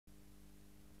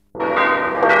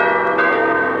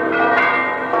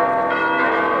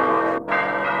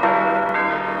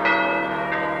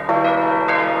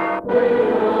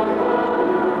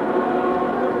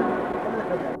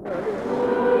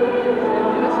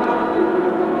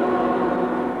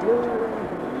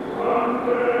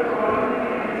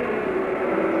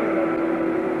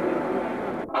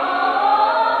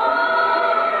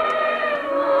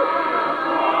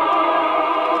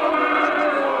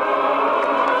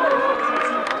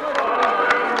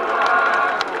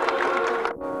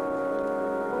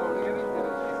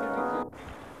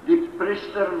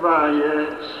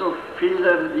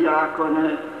vieler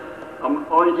Diakone am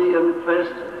heutigen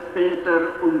Fest Peter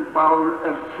und Paul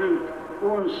erfüllt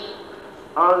uns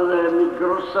alle mit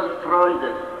großer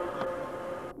Freude.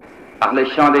 Par les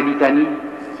chants des litanies,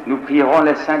 nous prierons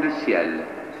les saints du ciel,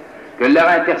 que leur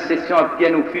intercession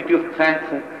obtienne aux futurs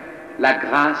prêtres la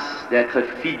grâce d'être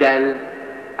fidèles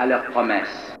à leurs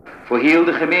promesses. Voor heel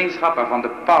de gemeenschap waarvan de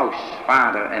paus,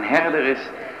 vader en herder is,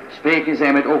 spreken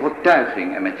zij met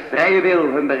overtuiging en met vrije wil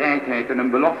hun bereidheid en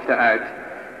hun belofte uit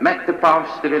met de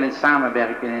paus te willen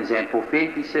samenwerken in zijn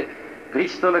profetische,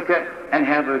 priesterlijke en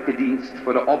herderlijke dienst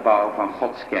voor de opbouw van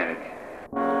Gods kerk.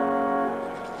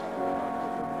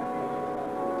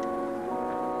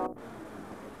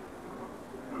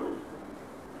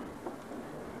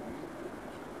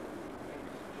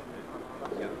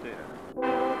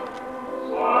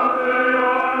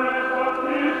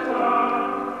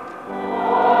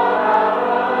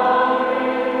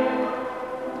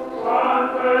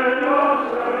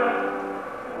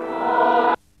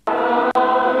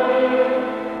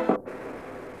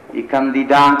 I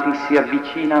candidati si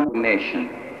avvicinano ordination.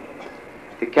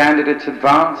 The candidates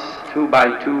advance 2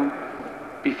 by 2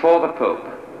 before the Pope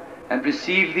and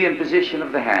receive the imposition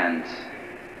of the hands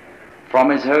from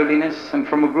His Holiness and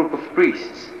from a group of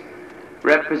priests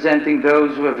representing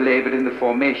those who have labored in the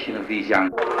formation of these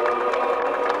young.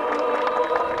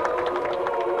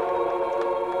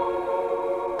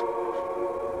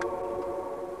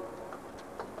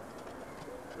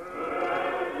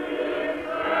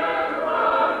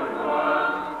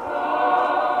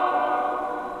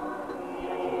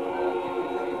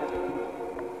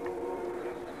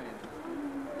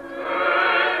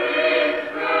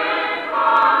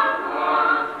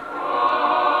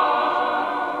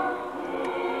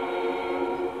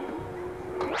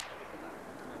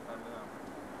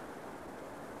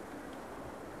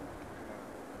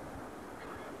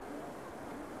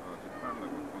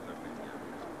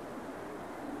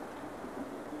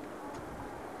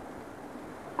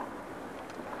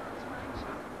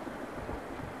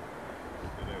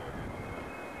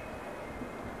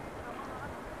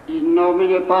 In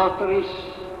nomine Patris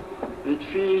et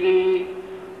Filii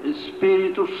et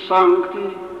Spiritus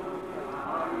Sancti,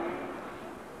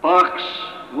 Pax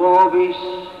vobis,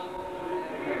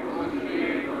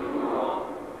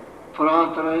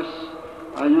 fratres,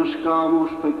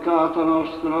 agnoscamus peccata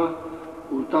nostra,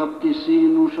 ut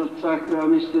aptisimus ad sacra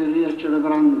mysteria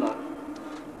celebranda.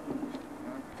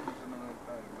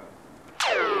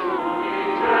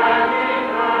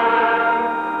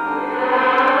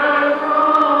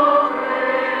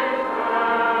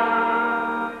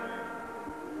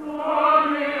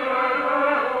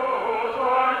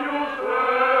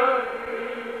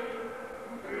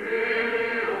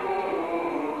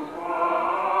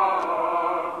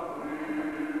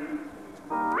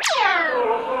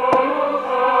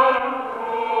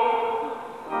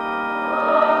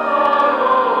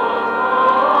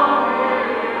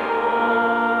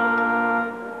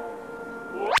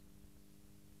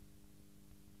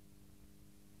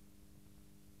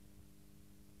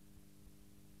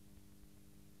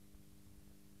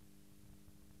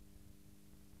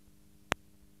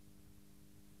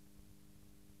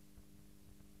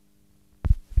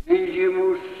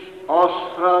 Digimus os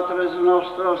fratres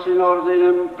nostros in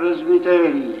ordinem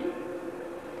presbyterii.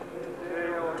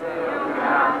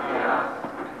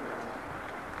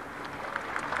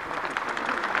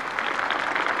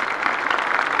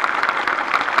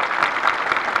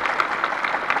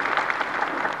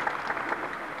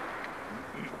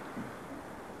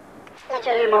 La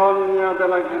cerimonia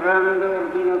della grande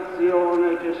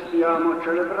ordinazione che stiamo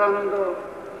celebrando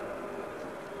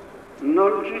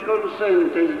non ci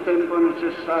consente il tempo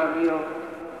necessario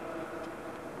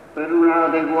per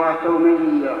un'adeguata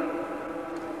omelia,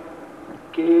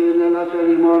 che nella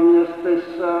cerimonia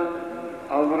stessa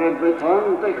avrebbe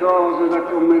tante cose da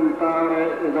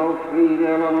commentare e da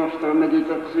offrire alla nostra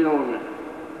meditazione,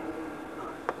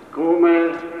 come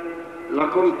la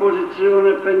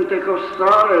composizione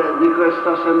pentecostale di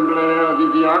questa assemblea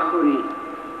di diaconi,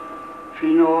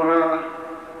 finora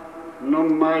non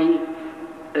mai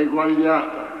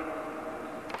eguagliata,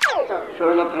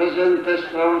 cioè la presente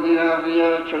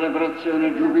straordinaria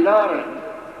celebrazione giubilare,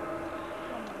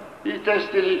 i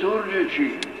testi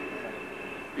liturgici,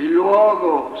 il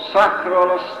luogo sacro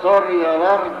alla storia,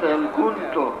 all'arte, al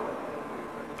culto.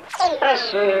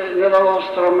 Esse nella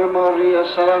vostra memoria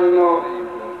saranno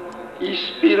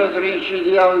ispiratrici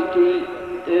di alti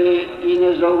e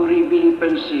inesauribili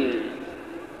pensieri.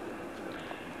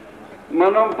 Ma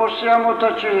non possiamo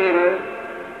tacere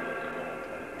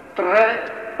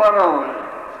 3 parole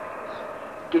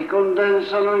che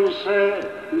condensano in sé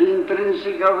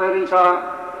l'intrinseca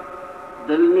verità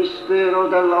del mistero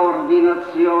della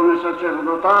ordinazione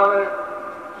sacerdotale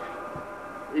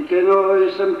e che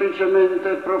noi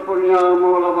semplicemente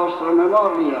proponiamo alla vostra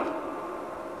memoria.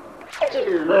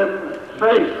 Keep them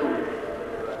faithful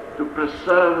to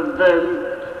preserve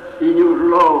them in your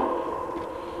law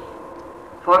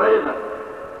forever.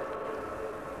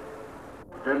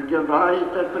 Der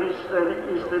geweihte Priester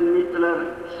ist der Mittler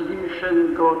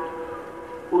zwischen Gott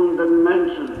und den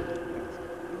Menschen.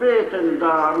 Beten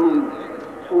darum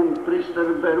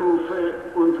Priesterberufe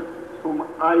und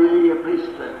heilige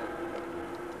Priester.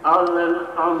 Allen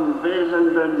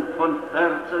Anwesenden von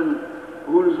Herzen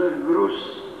unser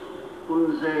Gruß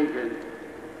und Segen.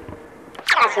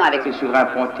 Avec le souverain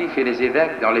pontife et les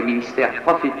évêques dans les ministères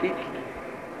prophétiques,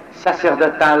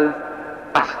 sacerdotal,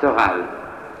 pastoral,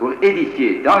 voor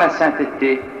édifier dans la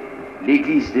sainteté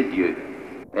l'Église de Dieu.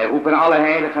 Wij roepen alle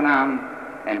heiligen aan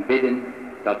en bidden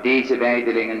dat deze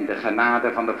wijdelingen de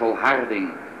genade van de volharding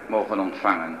mogen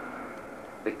ontvangen.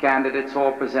 The candidates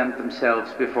all present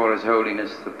themselves before His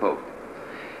Holiness the Pope.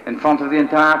 In front of the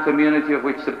entire community of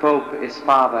which the Pope is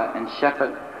father and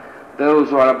shepherd, those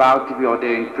who are about to be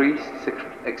ordained priests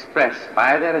express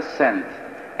by their assent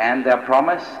and their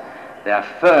promise their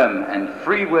firm and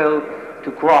free will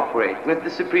to cooperate with the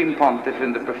Supreme Pontiff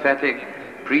in the prophetic,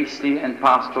 priestly and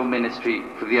pastoral ministry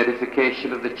for the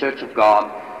edification of the Church of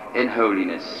God in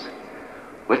holiness.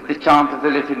 With the chant of the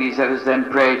litanies, let us then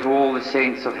pray to all the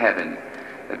saints of heaven,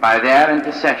 that by their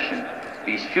intercession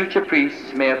these future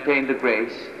priests may obtain the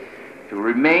grace to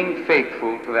remain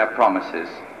faithful to their promises.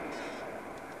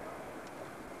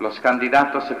 Los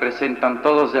candidatos se presentan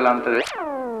todos delante de